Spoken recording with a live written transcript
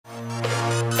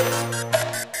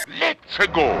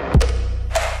최고.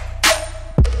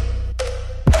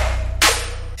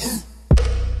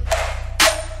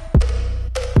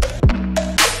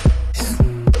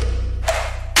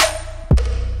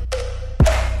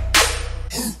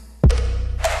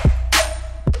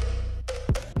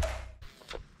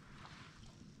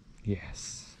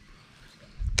 Yes.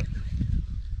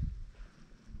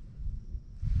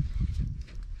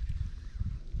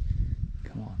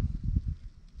 Come on.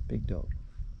 Big dog.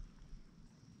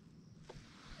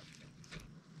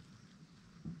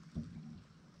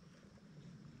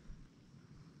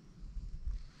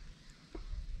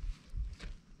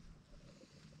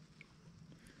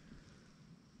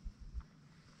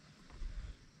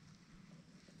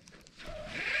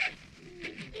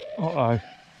 Uh-oh.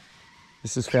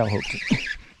 This is foul hooked.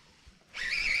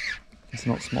 It's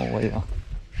not small either.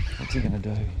 What's he going to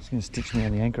do? He's going to stitch me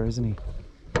on the anchor, isn't he?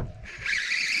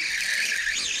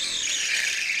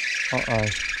 Uh-oh.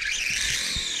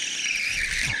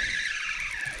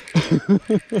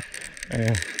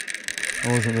 Yeah,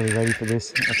 I wasn't really ready for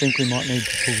this. I think we might need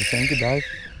to pull this anchor, Dave.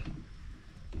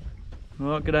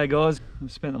 Alright, g'day guys.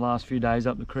 We've spent the last few days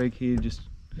up the creek here, just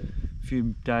a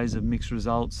few days of mixed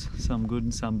results, some good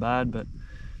and some bad, but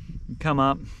come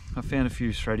up. I found a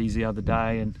few threadies the other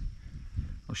day and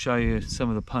I'll show you some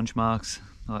of the punch marks.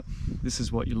 Like, this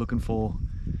is what you're looking for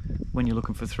when you're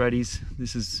looking for threadies.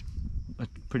 This is a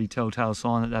pretty telltale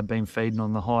sign that they've been feeding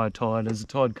on the higher tide. As the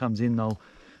tide comes in, they'll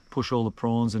push all the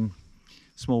prawns and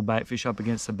small baitfish up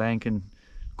against the bank and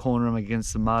corner them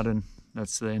against the mud, and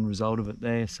that's the end result of it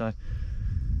there. So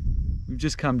we've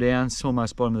just come down, it's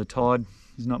almost bottom of the tide.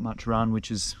 There's not much run,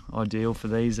 which is ideal for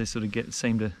these. They sort of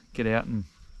seem to get out and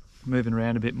moving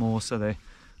around a bit more, so they're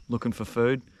looking for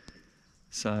food.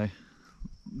 So I'm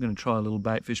going to try a little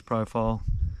baitfish profile.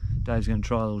 Dave's going to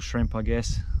try a little shrimp, I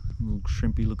guess. A little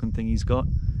shrimpy looking thing he's got.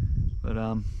 But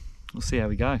we'll see how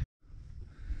we go.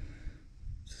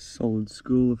 Solid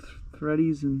school of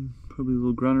threadies and probably a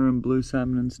little gunna and blue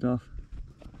salmon and stuff.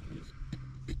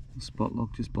 Spot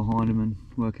lock just behind him and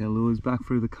work our lures back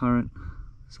through the current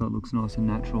so it looks nice and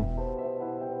natural.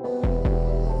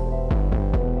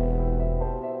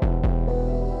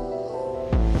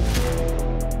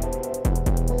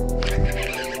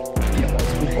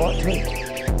 Right too.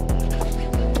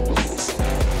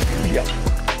 Yep.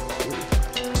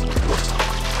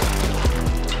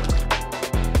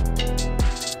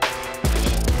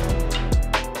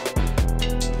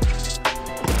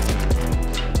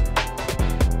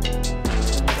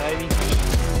 Baby.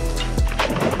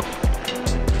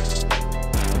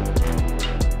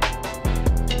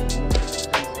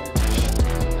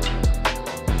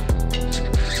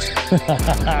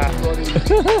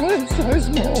 It's so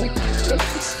small.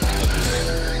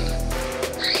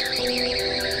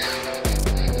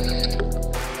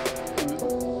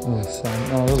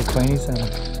 Oh, a little queenie salmon.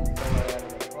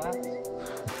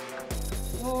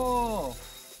 Oh,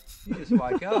 you just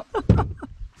wake up. There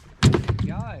you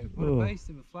go. What a beast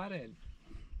of a flathead.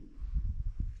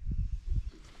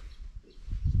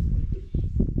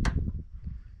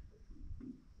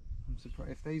 I'm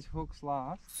surprised if these hooks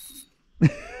last.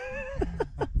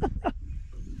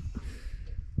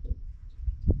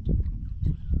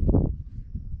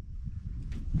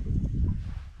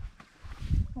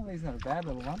 Well, he's not a bad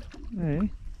little one. Yeah.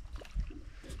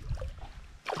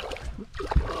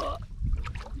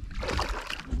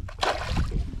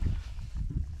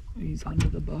 He's under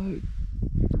the boat.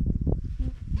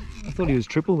 I thought he was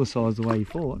triple the size the way you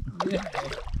thought. Yeah.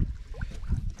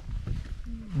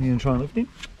 You gonna try and lift him?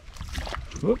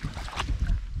 Whoop.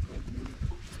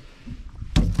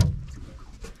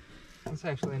 That's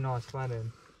actually a nice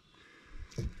flathead.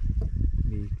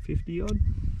 Maybe 50 odd.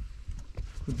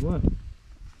 Good work.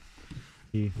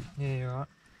 Yeah. Yeah, you're right.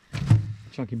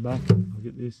 Chuck him back. I'll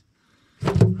get this.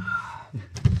 You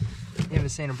ever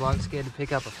seen a bloke scared to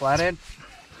pick up a flathead?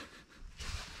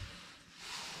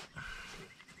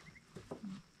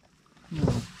 No.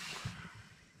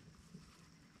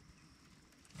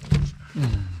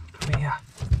 Come here.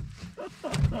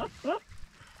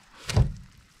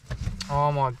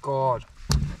 Oh my god.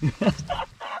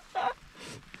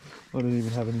 I don't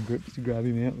even have any grips to grab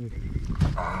him out with.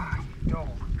 Ah, you dog.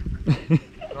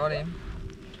 Got him.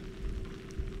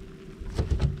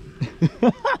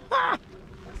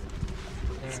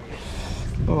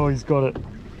 Oh, he's got it.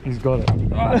 He's got it.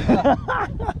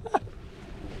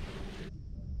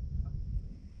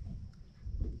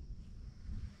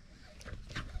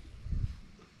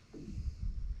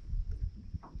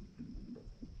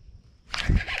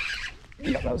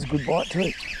 Yep, that was a good bite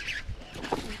too.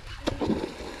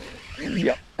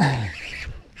 Yep.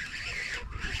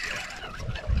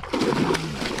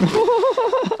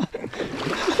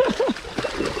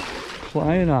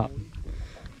 Playing up.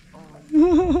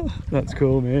 That's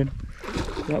cool, man.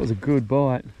 That was a good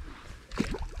bite.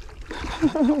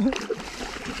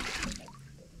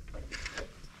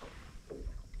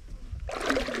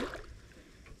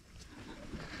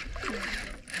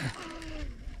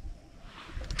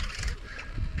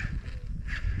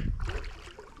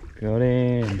 Got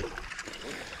him.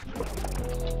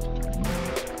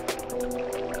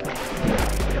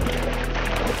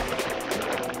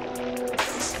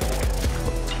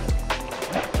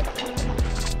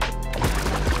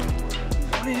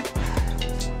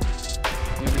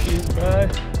 Bro.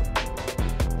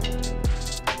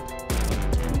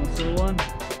 Nice little one.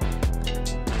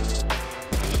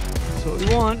 That's what we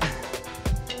want.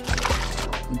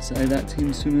 I'd say that's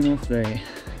him swimming off there. A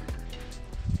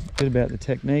bit about the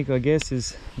technique, I guess,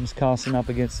 is I'm just casting up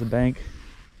against the bank.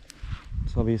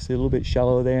 It's obviously a little bit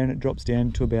shallower there and it drops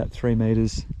down to about 3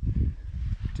 meters.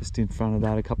 Just in front of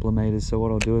that, a couple of meters. So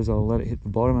what I'll do is I'll let it hit the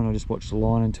bottom and I'll just watch the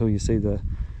line until you see the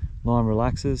line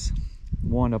relaxes.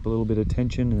 Wind up a little bit of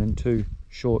tension and then 2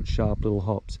 short sharp little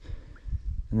hops,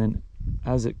 and then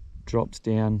as it drops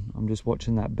down I'm just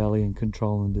watching that belly and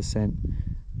controlling descent,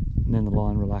 and then the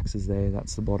line relaxes there.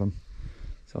 That's the bottom.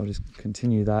 So I'll just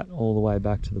continue that all the way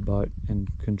back to the boat and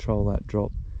control that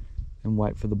drop and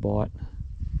wait for the bite.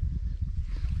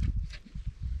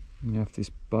 You know, if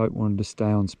this boat wanted to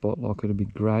stay on spot lock it'd be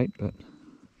great, but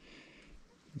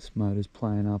this motor's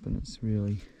playing up and it's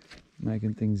really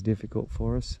making things difficult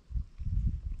for us.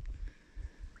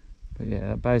 But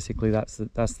yeah, basically that's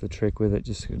the trick with it,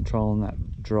 just controlling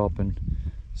that drop and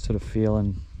sort of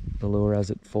feeling the lure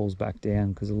as it falls back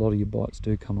down, because a lot of your bites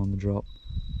do come on the drop.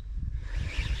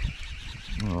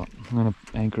 Alright, I'm going to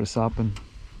anchor us up and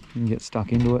get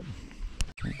stuck into it.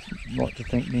 I'd like to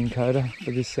thank Minn Kota for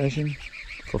this session,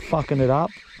 for fucking it up.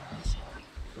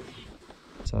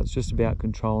 So it's just about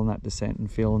controlling that descent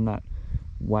and feeling that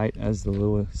weight as the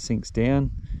lure sinks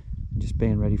down, and just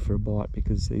being ready for a bite,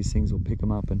 because these things will pick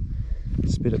them up and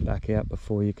spit it back out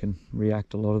before you can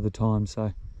react a lot of the time.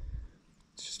 So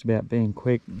it's just about being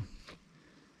quick and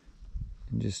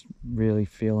just really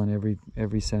feeling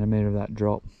every centimetre of that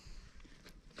drop.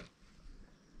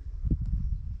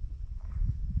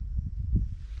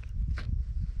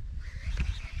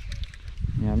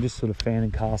 Yeah, I'm just sort of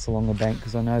fanning casts along the bank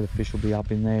because I know the fish will be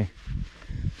up in there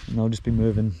and they'll just be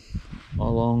moving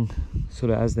along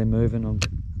sort of as they're moving. I'm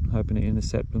hoping to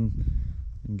intercept them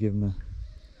and give them a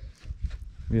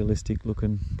realistic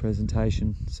looking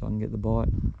presentation so I can get the bite.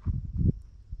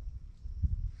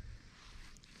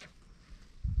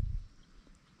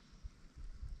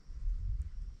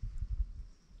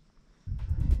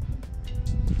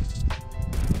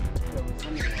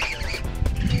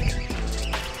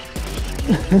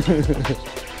 These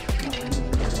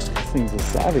things are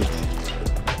savage.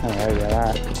 I don't know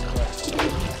about that.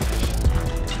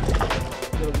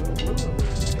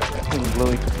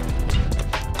 Bluey.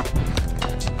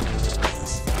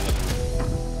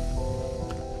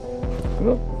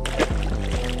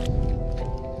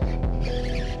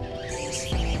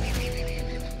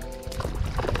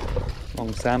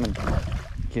 Long salmon.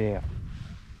 Get out.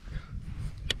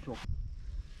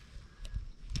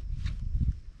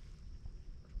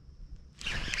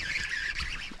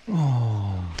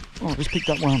 Oh, I just picked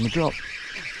up one on the drop.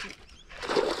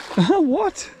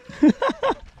 What?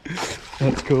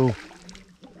 That's cool.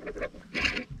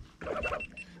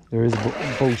 There is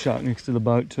a bull shark next to the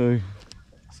boat too,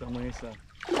 somewhere, so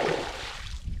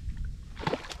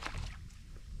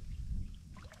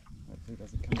hopefully it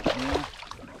doesn't come up now.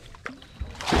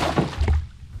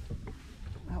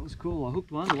 That was cool. I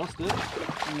hooked one, lost it,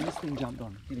 and then this thing jumped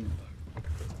on. Get in.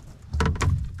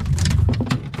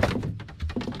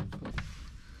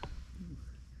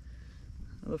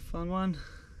 Another fun one.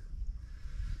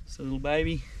 It's a little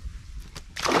baby.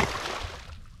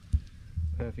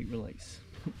 Perfect release.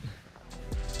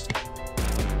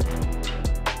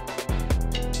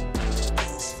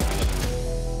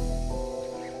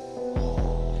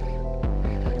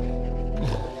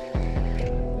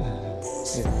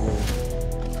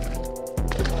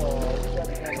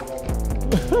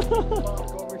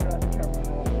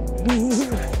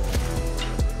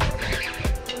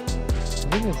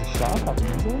 I think there's a shark up in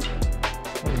there.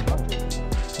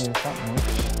 Yeah, something like that.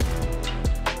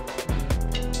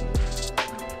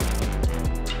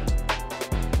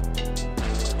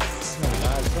 Not a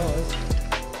bad size.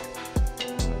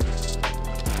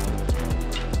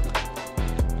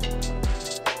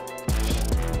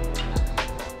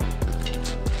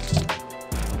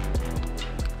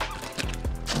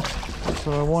 That's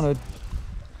what I wanted.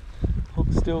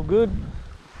 Hook's still good.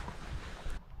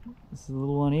 a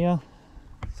little one here.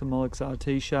 It's a Molex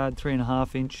RT shad,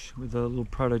 3.5 inch with a little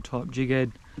prototype jig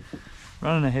head.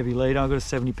 Running a heavy leader. I've got a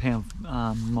 70 pound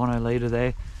mono leader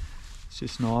there. It's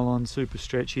just nylon, super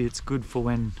stretchy. It's good for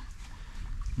when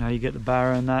you get the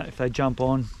barra and that. If they jump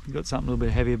on, you've got something a little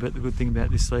bit heavier, but the good thing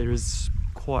about this leader is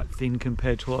quite thin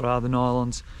compared to a lot of other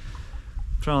nylons.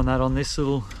 Throwing that on this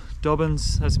little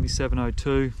Dobyns, that's gonna be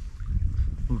 702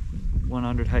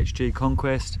 100 HG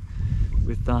Conquest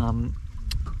with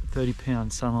 30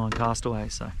 pound sunline castaway.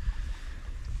 So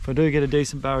if I do get a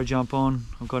decent barra jump on,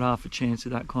 I've got half a chance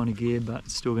with that kind of gear, but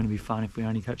it's still going to be fun if we're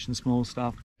only catching small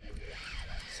stuff.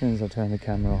 As soon as I turn the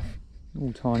camera off,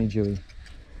 little tiny Dewey.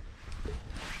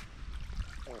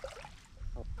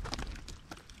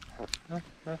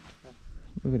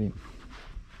 Look at him.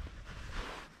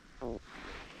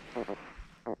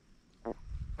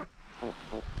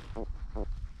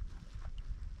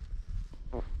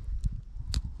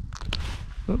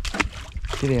 Oop,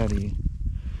 get out of here.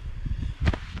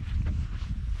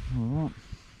 Alright.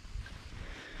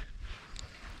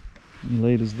 Your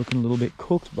leader's looking a little bit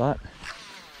cooked, but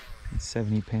it's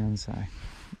 70 pounds, so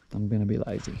I'm going to be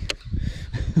lazy.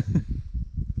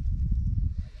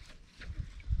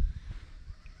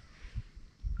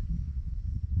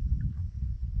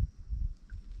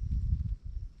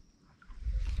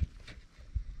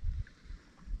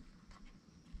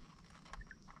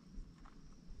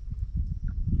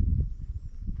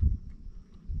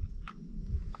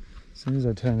 As soon as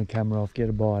I turn the camera off, get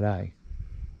a bite, eh?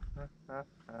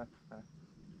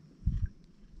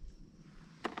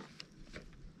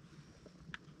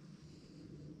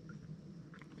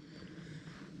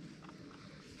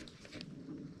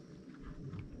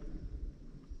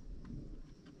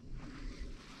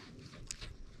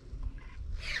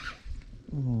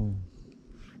 Oh,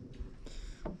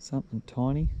 something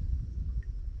tiny.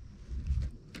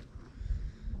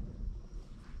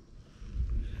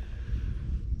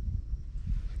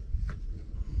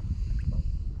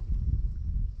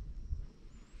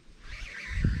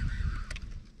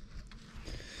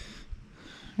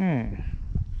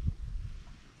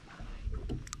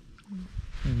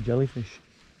 Jellyfish.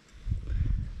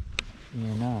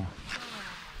 Yeah, no.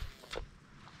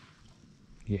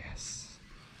 Yes.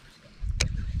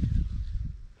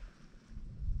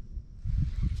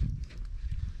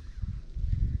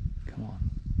 Come on.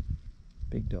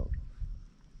 Big dog.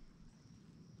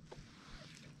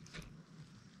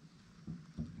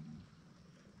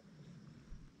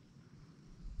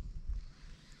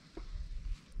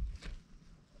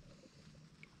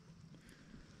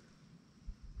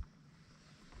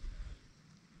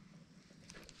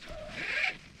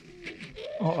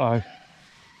 Uh-oh,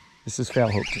 this is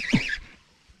foul hooked.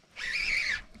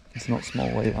 It's not small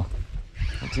either.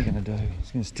 What's he going to do?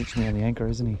 He's going to stitch me on the anchor,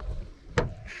 isn't he?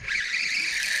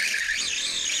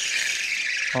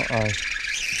 Uh-oh.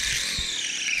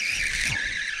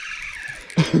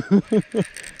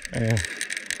 Yeah,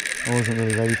 I wasn't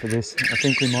really ready for this. I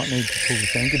think we might need to pull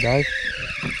this anchor, Dave.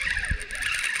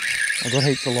 I've got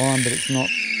heaps of line, but it's not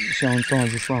showing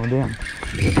signs of slowing down.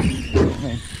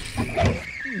 Man.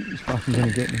 He's fucking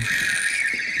gonna get me.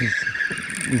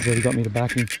 He's already got me to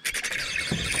back him.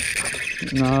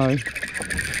 No.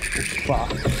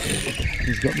 Fuck.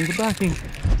 He's got me to back him.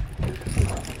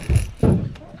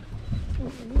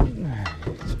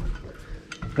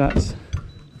 That's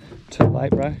too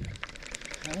late, bro.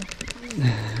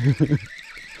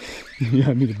 You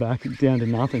had me to back it down to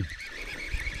nothing.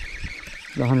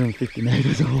 It's 150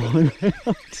 metres of line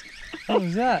out. What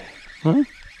was that? Huh?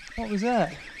 What was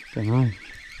that? Don't know.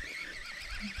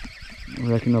 I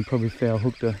reckon I probably foul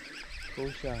hooked a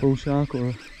bull shark or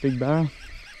a big barra.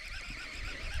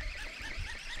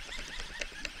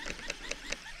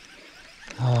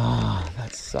 Ah,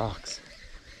 that sucks.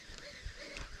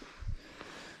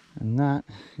 And that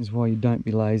is why you don't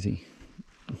be lazy.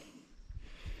 I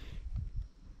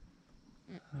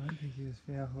don't think he was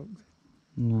foul hooked.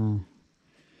 No.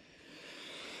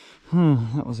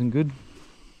 That wasn't good.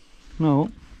 No.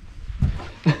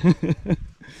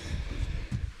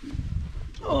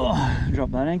 Oh,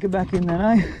 drop that anchor back in then,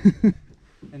 eh?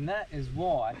 And that is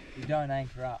why you don't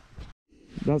anchor up.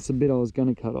 That's the bit I was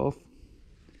going to cut off.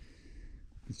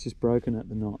 It's just broken at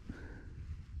the knot.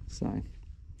 So,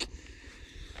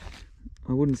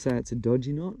 I wouldn't say it's a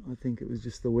dodgy knot. I think it was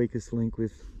just the weakest link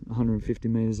with 150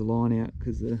 metres of line out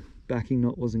because the backing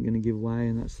knot wasn't going to give way,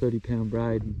 and that's 30 pound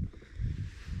braid.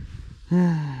 Oh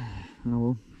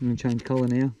well, I'm going to change colour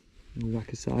now and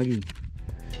whack a sagi.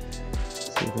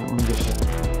 See if that one gets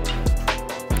shot.